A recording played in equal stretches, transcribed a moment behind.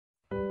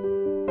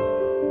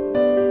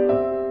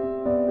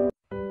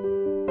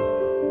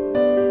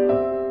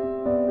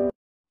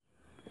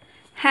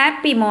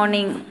Happy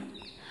morning.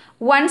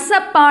 Once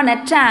upon a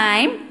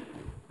time.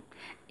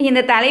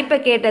 இந்த தலைப்பை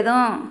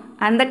கேட்டதும்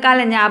அந்த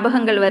கால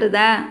ஞாபகங்கள்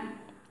வருதா?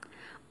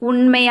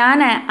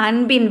 உண்மையான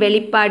அன்பின்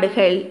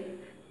வெளிப்பாடுகள்,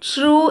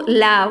 true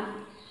love,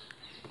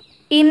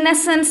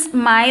 innocent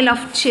smile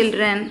of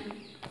children,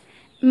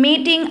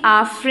 meeting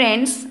our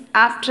friends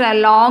after a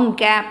long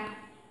gap.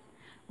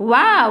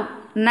 Wow,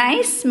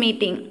 nice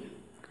meeting.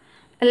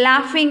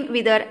 Laughing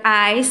with our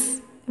eyes,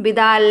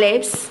 with our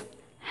lips,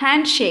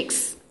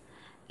 handshakes,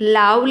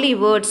 lovely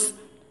words.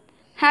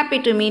 Happy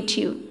to meet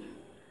you.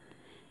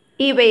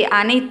 இவை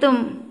அனைத்தும்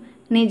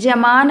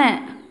நிஜமான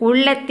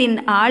உள்ளத்தின்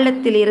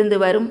ஆழத்திலிருந்து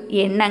வரும்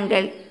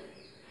எண்ணங்கள்.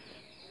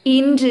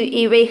 இன்று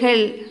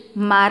இவைகள்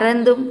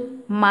மறந்தும்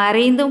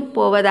மறைந்தும்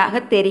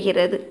போவதாக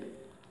தெரிகிறது.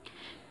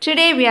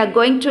 Today we are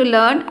going to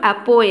learn a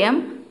poem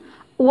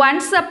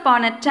Once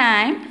Upon a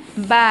Time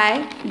by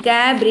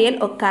Gabriel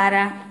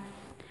Okara.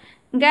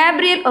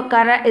 Gabriel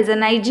Okara is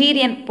a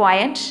Nigerian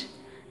poet.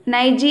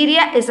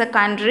 Nigeria is a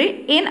country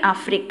in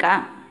Africa.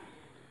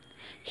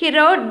 He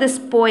wrote this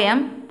poem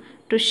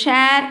to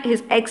share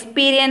his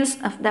experience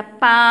of the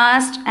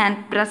past and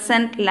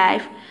present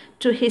life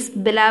to his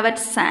beloved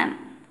son.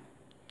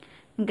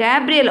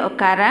 Gabriel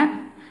Okara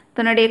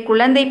தன்னுடைய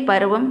குழந்தை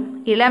பருவம்,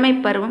 இளமை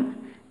பருவம்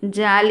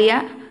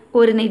ஜாலியாக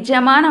ஒரு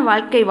நிஜமான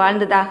வாழ்க்கை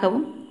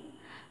வாழ்ந்ததாகவும்,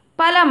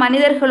 பல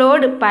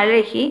மனிதர்களோடு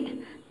பழகி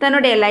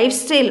தன்னுடைய லைஃப்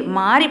ஸ்டைல்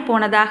மாறி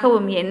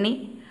போனதாகவும் எண்ணி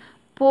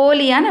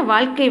போலியான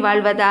வாழ்க்கை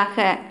வாழ்வதாக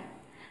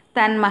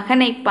தன்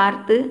மகனை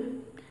பார்த்து,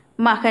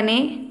 மகனே,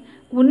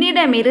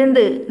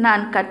 உன்னிடமிருந்து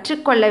நான்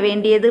கற்றுக்கொள்ள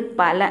வேண்டியது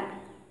பல,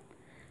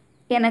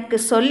 எனக்கு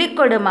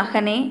சொல்லிக்கொடு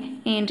மகனே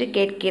என்று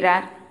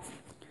கேட்கிறார்.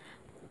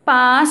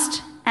 பாஸ்ட்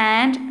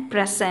அண்ட்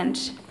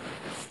ப்ரெசண்ட்,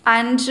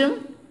 அன்றும்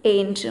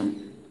என்றும்.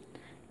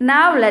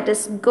 Now let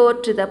us go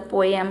to the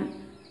poem.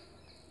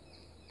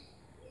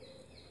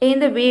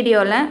 இந்த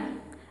வீடியோவில்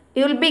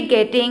you will be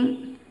getting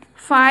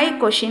 5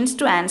 questions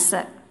to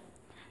answer.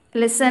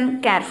 Listen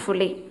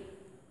carefully.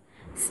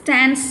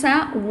 Stanza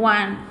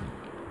 1.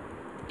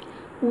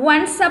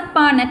 Once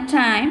upon a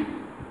time,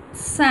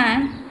 son,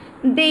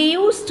 they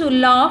used to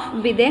laugh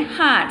with their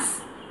hearts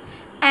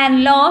and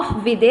laugh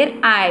with their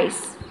eyes.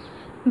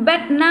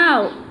 But now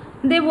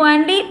they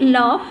only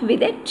laugh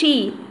with their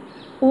teeth,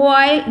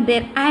 while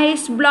their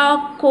eyes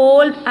block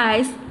cold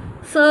eyes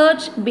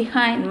search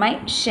behind my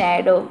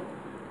shadow.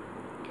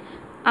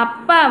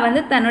 அப்பா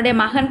தன்னுடைய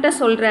மகன்கிட்ட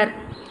சொல்கிறார்.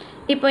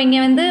 இப்போ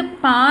இங்கே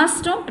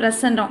பாஸ்ட்டும்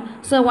ப்ரெசண்ட்டும்.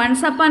 So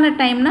once upon a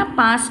டைம்னா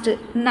passed,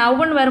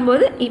 நவ்வுன்னு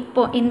வரும்போது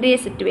இப்போது இன்றைய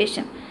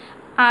சிச்சுவேஷன்.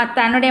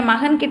 தன்னுடைய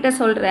மகன்கிட்ட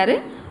சொல்கிறாரு.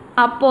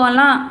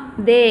 அப்போலாம்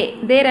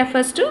தே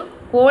refers to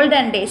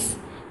olden days,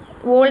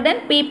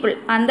 olden people.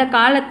 அந்த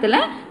காலத்தில்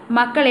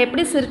மக்கள்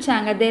எப்படி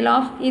சிரித்தாங்க, தே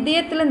லாஃப்.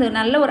 இதயத்துலேருந்து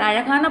நல்ல ஒரு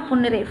அழகான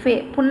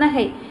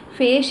புன்னகை,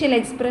 ஃபேஷியல்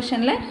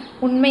எக்ஸ்ப்ரெஷனில்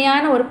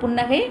உண்மையான ஒரு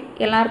புன்னகை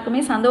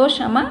எல்லாருக்குமே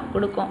சந்தோஷமாக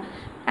கொடுக்கும்.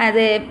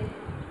 அது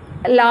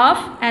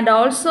laugh and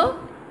also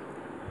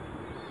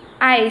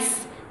eyes.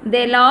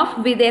 They laugh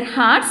with their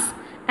hearts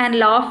and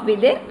laugh with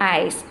their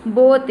eyes.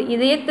 Both.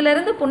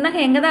 இதயத்திலிருந்து புன்னகை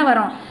எங்கே தான்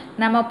வரும்?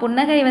 நம்ம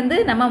புன்னகை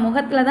நம்ம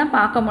முகத்தில் தான்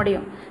பார்க்க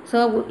முடியும். ஸோ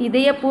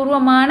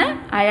இதயபூர்வமான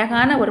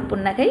அழகான ஒரு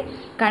புன்னகை,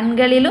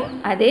 கண்களிலும்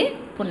அதே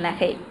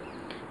புன்னகை.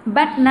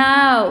 But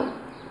now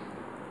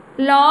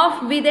laugh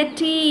with the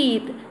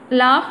teeth,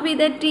 laugh with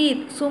the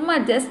teeth. சும்மா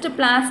just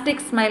plastic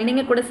smile.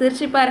 நீங்கள் கூட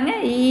சிரிச்சு பாருங்க.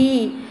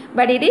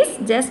 But it is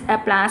just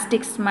a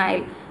plastic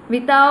smile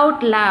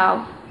without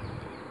love.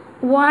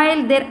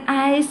 While their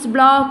eyes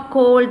block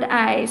cold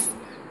eyes.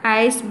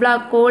 Eyes block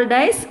cold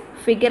eyes,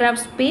 figure of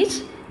speech,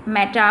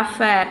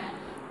 metaphor.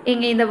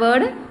 இங்கே இந்த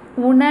word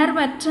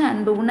உணர்வற்ற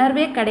அன்பு,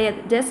 உணர்வே கிடையாது.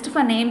 ஜஸ்ட்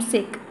ஃபார் நேம்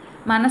சேக்,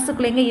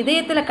 மனசுக்குள்ள எங்கள்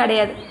இதயத்தில்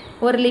கிடையாது.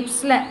 ஒரு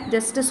லிப்ஸில்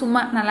ஜஸ்ட்டு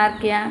சும்மா நல்லா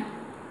இருக்கியா,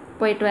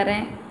 போயிட்டு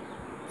வரேன்,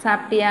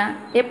 சாப்பிட்டியா,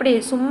 எப்படி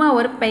சும்மா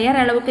ஒரு பெயர்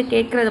அளவுக்கு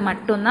கேட்குறது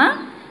மட்டும்தான்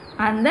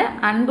அந்த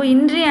அன்பு.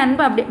 இன்றைய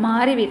அன்பு அப்படி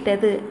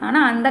மாறிவிட்டது.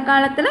 ஆனால் அந்த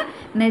காலத்தில்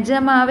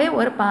நிஜமாகவே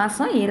ஒரு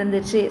பாசம்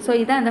இருந்துச்சு. ஸோ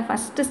இதான் அந்த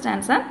first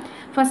stanza.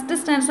 First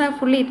stanza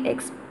fully it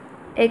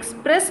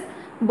express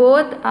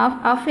both of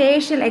a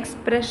facial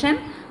expression,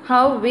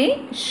 how we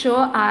show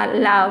our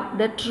love,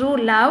 the true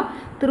love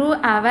through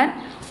our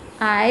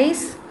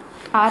eyes,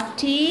 our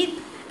teeth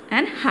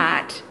and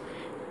heart.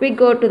 We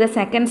go to the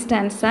second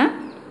stanza.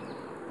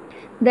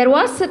 There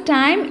was a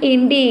time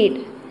indeed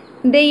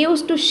they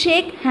used to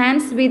shake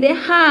hands with their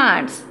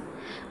hearts,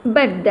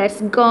 but that's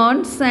gone,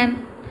 son.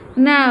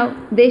 Now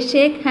they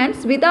shake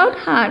hands without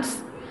hearts,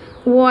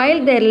 while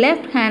their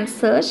left hand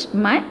search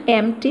my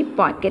empty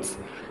pockets.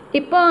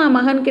 இப்போ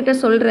மகன்கிட்ட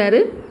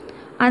சொல்கிறாரு,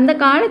 அந்த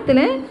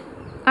காலத்தில்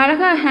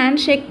அழகாக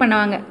hand shake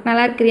பண்ணுவாங்க,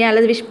 நல்லா இருக்கிறியா,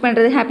 அல்லது விஷ்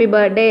பண்ணுறது, ஹாப்பி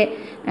பர்த்டே,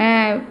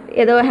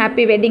 ஏதோ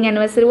ஹாப்பி வெட்டிங்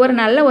ஆனிவர்சரி, ஒரு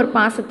நல்ல ஒரு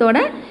பாசத்தோட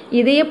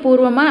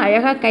இதயபூர்வமாக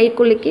அழகாக கை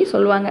குலுக்கி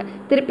சொல்லுவாங்க.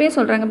 திருப்பியும்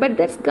சொல்கிறாங்க, பட்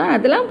தட்ஸ் கான்,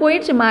 அதெல்லாம்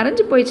போயிடுச்சு,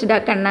 மறைஞ்சு போயிடுச்சுடா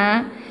கண்ணா.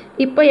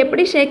 இப்போ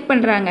எப்படி ஷேக்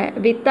பண்ணுறாங்க?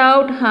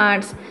 Without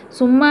hearts.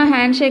 சும்மா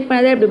ஹேண்ட் ஷேக்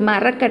பண்ணதே அப்படி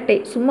மரக்கட்டை,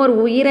 சும்மா ஒரு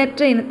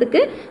உயிரற்ற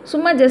இனத்துக்கு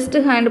சும்மா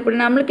ஜஸ்ட்டு ஹேண்டு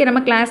போட்டு. நம்மளுக்கு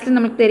நம்ம கிளாஸில்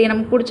நமக்கு தெரியும்,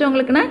 நமக்கு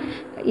பிடிச்சவங்களுக்குன்னா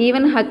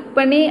ஈவன் ஹக்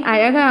பண்ணி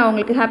அழகாக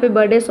அவங்களுக்கு ஹாப்பி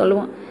பர்த்டே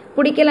சொல்லுவோம்.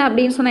 பிடிக்கல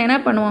அப்படின்னு சொன்னால் என்ன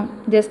பண்ணுவோம்?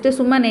 ஜஸ்ட்டு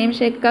சும்மா நேம்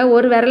ஷேக்காக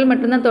ஒரு விரல்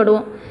மட்டும்தான்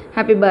தொடுவோம்,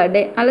 ஹாப்பி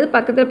பர்த்டே, அல்லது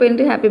பக்கத்தில்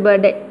போயிட்டு ஹாப்பி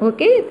பர்த்டே.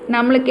 ஓகே,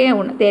 நம்மளுக்கே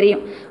ஒன்று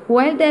தெரியும்.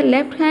 while their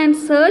left hand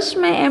searched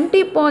my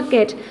empty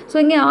pocket. So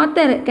இங்கே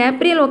ஆத்தர்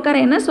கேப்ரியல் ஒக்காரா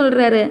என்ன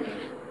சொல்கிறாரு?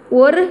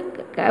 ஒரு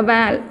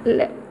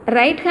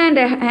ரைட்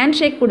ஹேண்ட்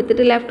ஷேக்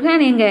கொடுத்துட்டு லெஃப்ட்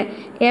ஹேண்ட் எங்கே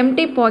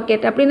எம்டி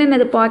பாக்கெட் அப்படின்னு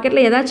என்னது,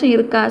 பாக்கெட்டில் ஏதாச்சும்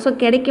இருக்கா? ஸோ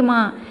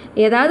கிடைக்குமா?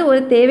 ஏதாவது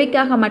ஒரு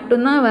தேவைக்காக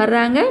மட்டும்தான்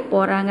வர்றாங்க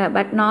போகிறாங்க,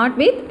 but not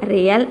with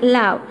real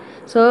love.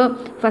 So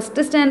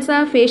first stanza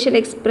facial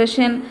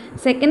expression,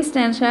 second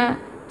stanza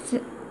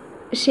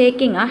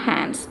shaking our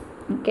hands.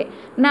 Okay,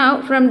 now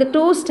from the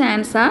two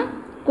stanza,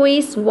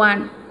 quiz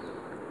 1.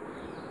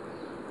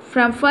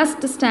 From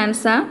first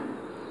stanza,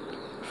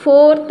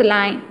 fourth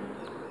line.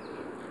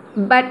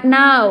 But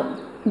now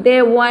they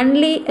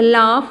only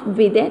laugh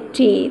with their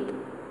teeth.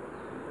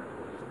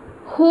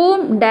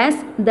 Whom does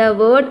the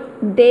word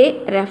they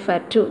refer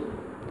to?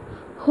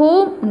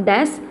 Whom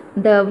does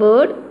the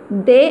word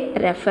they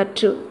refer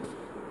to?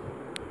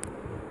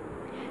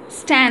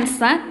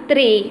 Stanza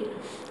 3.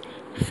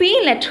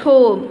 Feel at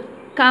home,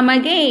 come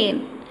again,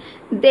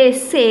 they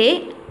say,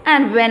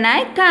 and when I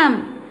come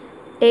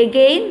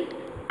again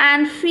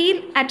and feel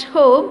at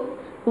home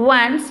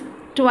once,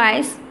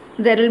 twice,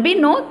 there will be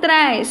no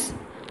thrice,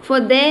 for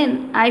then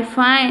I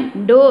find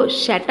door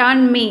shut on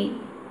me.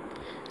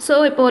 So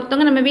இப்போ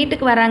ஒருத்தவங்க நம்ம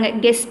வீட்டுக்கு வராங்க,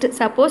 guest,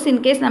 suppose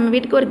in case நம்ம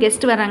வீட்டுக்கு ஒரு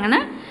guest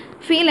வராங்கன்னா,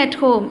 feel at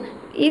home,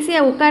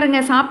 ஈஸியாக உட்காருங்க,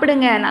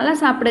 சாப்பிடுங்க, நல்லா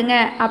சாப்பிடுங்க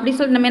அப்படி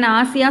சொல்லி நம்ம என்ன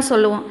ஆசையாக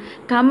சொல்லுவோம்.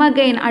 கம்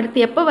அகைன்,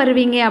 அடுத்து எப்போ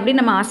வருவீங்க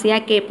அப்படின்னு நம்ம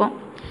ஆசையாக கேட்போம்.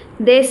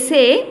 they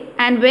say,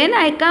 and when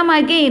I come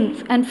again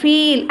and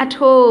feel at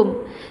home.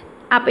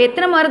 அப்போ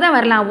எத்தனை முறை தான்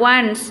வரலாம்?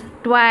 once,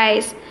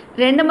 twice,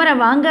 2 முறை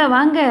வாங்க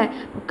வாங்க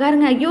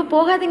உட்காருங்க, ஐயோ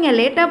போகாதீங்க,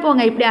 லேட்டாக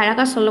போங்க, இப்படி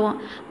அழகாக சொல்லுவோம்.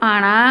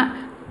 ஆனால்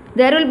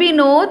there will be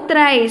no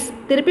thrice,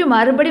 திருப்பி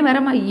மறுபடியும்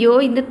வரமா, ஐயோ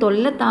இந்த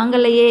தொல்லை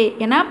தாங்கலையே,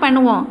 என்ன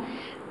பண்ணுவோம்?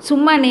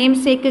 சும்மா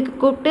நேம் சேக்குக்கு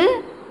கூப்பிட்டு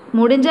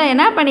முடிஞ்சால்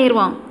என்ன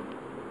பண்ணிடுவோம்?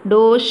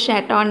 door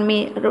shut on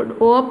me,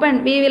 open,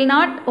 we will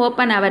not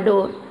open our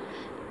door.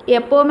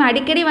 எப்போவுமே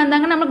அடிக்கடி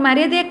வந்தாங்கன்னா நம்மளுக்கு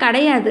மரியாதையே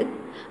கிடையாது.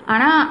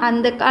 ஆனால்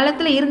அந்த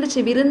காலத்தில்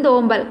இருந்துச்சு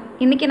விருந்தோம்பல்.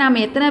 இன்றைக்கி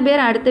நாம் எத்தனை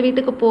பேர் அடுத்த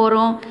வீட்டுக்கு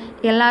போகிறோம்?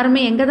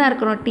 எல்லாருமே எங்கே தான்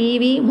இருக்கிறோம்?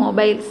 டிவி,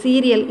 மொபைல்,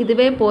 சீரியல்,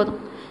 இதுவே போதும்.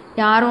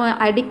 யாரும்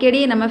அடிக்கடி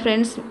நம்ம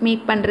ஃப்ரெண்ட்ஸ்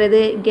மீட் பண்ணுறது,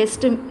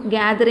 கெஸ்ட்டு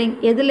கேதரிங்,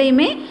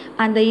 எதுலேயுமே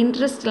அந்த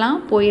இன்ட்ரெஸ்ட்லாம்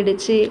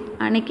போயிடுச்சு.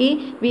 அன்றைக்கி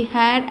we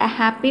had a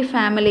happy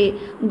family,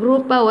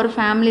 குரூப்பாக ஒரு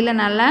ஃபேமிலியில்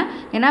நல்லா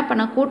என்ன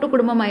பண்ணோம்? கூட்டு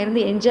குடும்பமாக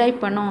இருந்து என்ஜாய்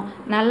பண்ணோம்,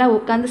 நல்லா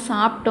உட்காந்து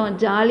சாப்பிட்டோம்,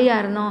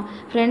 ஜாலியாக இருந்தோம்,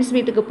 ஃப்ரெண்ட்ஸ்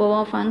வீட்டுக்கு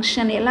போவோம்,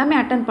 ஃபங்க்ஷன் எல்லாமே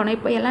அட்டன் பண்ணோம்.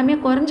 இப்போ எல்லாமே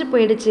குறைஞ்சி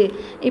போயிடுச்சு.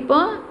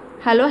 இப்போது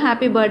ஹலோ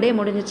ஹாப்பி பர்த்டே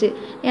முடிஞ்சிச்சு,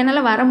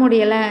 என்னால் வர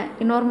முடியலை,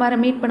 இன்னொரு மாதிரி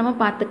மீட்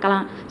பண்ணுவோம்,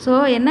 பார்த்துக்கலாம். ஸோ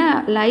என்ன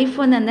லைஃப்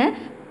வந்து அந்த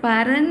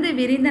பறந்து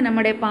விரிந்த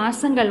நம்முடைய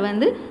பாசங்கள்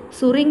வந்து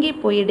சுருங்கி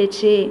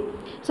போயிடுச்சு.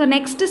 So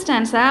next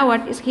stanza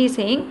what is he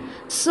saying?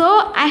 So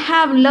I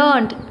have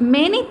learnt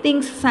many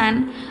things Sun,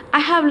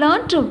 I have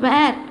learn to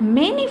where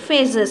many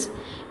faces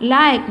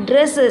like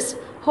dresses,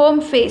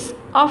 home face,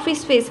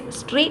 office face,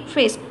 street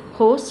face,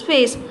 host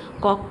face,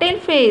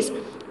 cocktail face,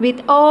 with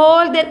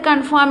all their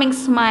conforming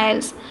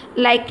smiles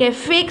like a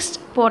fixed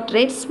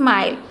portrait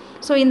smile.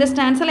 So இந்த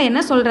ஸ்டான்ஸில் என்ன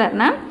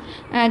சொல்கிறாருன்னா,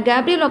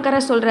 Gabriel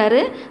ஒக்காரா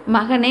சொல்கிறாரு,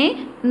 மகனே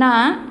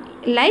நான்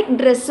like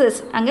dresses,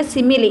 அங்கே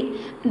சிமிலி,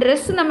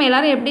 dress நம்ம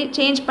எல்லோரும் எப்படி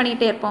சேஞ்ச்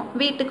பண்ணிகிட்டே இருப்போம்.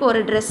 வீட்டுக்கு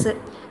ஒரு ட்ரெஸ்ஸு,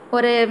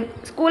 ஒரு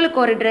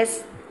ஸ்கூலுக்கு ஒரு ட்ரெஸ்,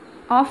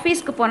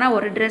 ஆஃபீஸ்க்கு போனால்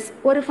ஒரு ட்ரெஸ்,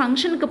 ஒரு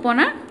ஃபங்க்ஷனுக்கு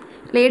போனால்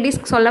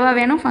லேடிஸ்க்கு சொல்லவா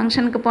வேணும்,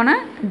 ஃபங்க்ஷனுக்கு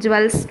போனால்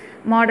ஜுவல்ஸ்,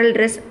 மாடல்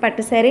ட்ரெஸ்,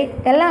 பட்டு சாரி,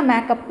 எல்லா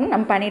மேக்கப்பும்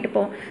நம்ம பண்ணிட்டு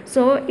போவோம்.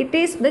 So it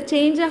is the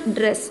change of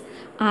dress.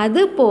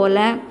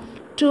 அதுபோல்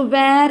to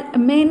where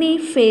many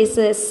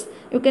faces,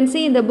 you can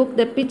see in the book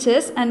the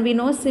pictures and we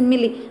know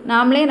simile.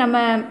 நாமளே நம்ம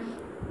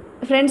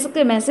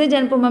ஃப்ரெண்ட்ஸுக்கு மெசேஜ்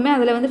அனுப்பும்போமே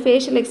அதில் வந்து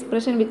ஃபேஷியல்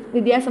எக்ஸ்ப்ரெஷன்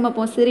வித்தியாசமாக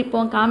போவோம்,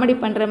 சிரிப்போம், காமெடி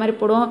பண்ணுற மாதிரி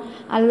போடுவோம்,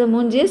 அல்லது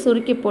மூஞ்சியை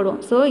சுருக்கி போடுவோம்.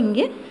 ஸோ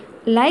இங்கே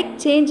லைக்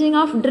சேஞ்சிங்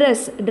ஆஃப்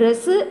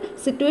ட்ரெஸ்ஸு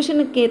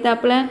சிச்சுவேஷனுக்கு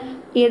ஏற்றாப்புல,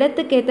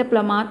 இடத்துக்கு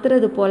ஏற்றப்பில்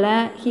மாற்றுறது போல்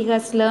he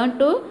has learned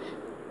to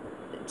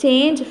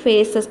change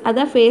faces.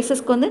 அதான்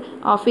ஃபேஸஸ்க்கு வந்து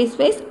office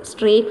face,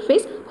 street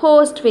face,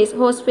 host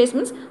face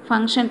means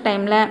function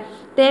டைமில்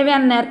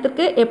தேவையான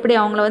நேரத்துக்கு எப்படி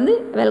அவங்கள வந்து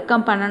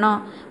வெல்கம் பண்ணணும்.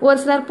 ஒரு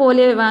சிலர்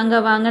போலியே வாங்க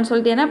வாங்கன்னு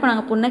சொல்லிட்டு என்ன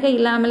பண்ணாங்க, புன்னகை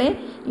இல்லாமலே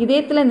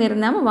இதயத்தில்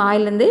நிறுந்தாமல்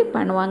வாயிலேருந்து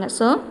பண்ணுவாங்க.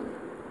 So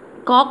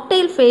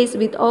cocktail face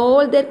with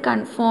all there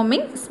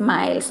conforming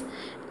smiles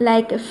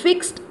like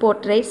fixed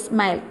portrait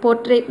smile.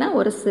 போர்ட்ரேட்னா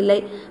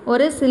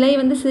ஒரு சிலை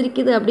வந்து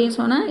சிரிக்குது அப்படின்னு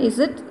சொன்னால் is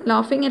it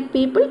லாஃபிங் at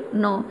people?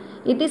 No,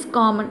 it is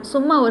common.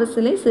 சும்மா ஒரு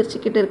சிலை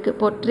சிரிச்சுக்கிட்டு இருக்குது.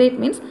 போர்ட்ரேட்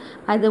மீன்ஸ்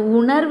அது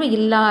உணர்வு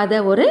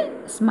இல்லாத ஒரு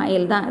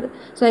ஸ்மைல் தான் அது.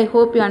 So I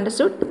hope you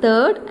understood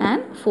third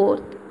and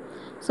fourth.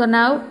 So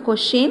now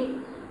question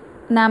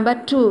number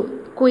 2,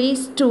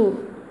 quiz 2.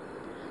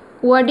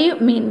 What do you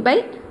mean by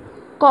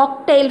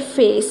cocktail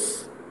face?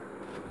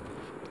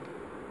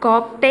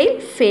 Cocktail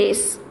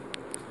face.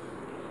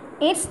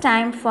 It's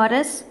time for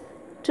us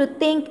to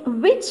think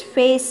which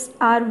face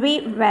are we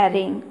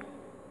wearing.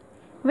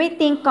 We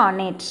think on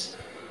it.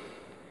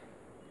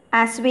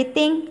 As we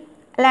think,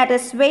 let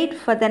us wait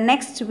for the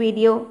next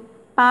video,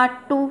 part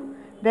 2,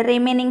 the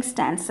remaining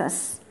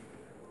stanzas.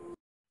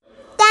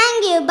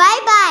 Thank you.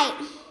 Bye bye.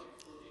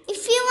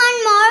 If you want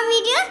more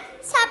videos,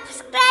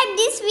 subscribe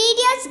these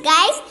videos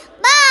guys.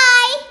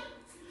 Bye.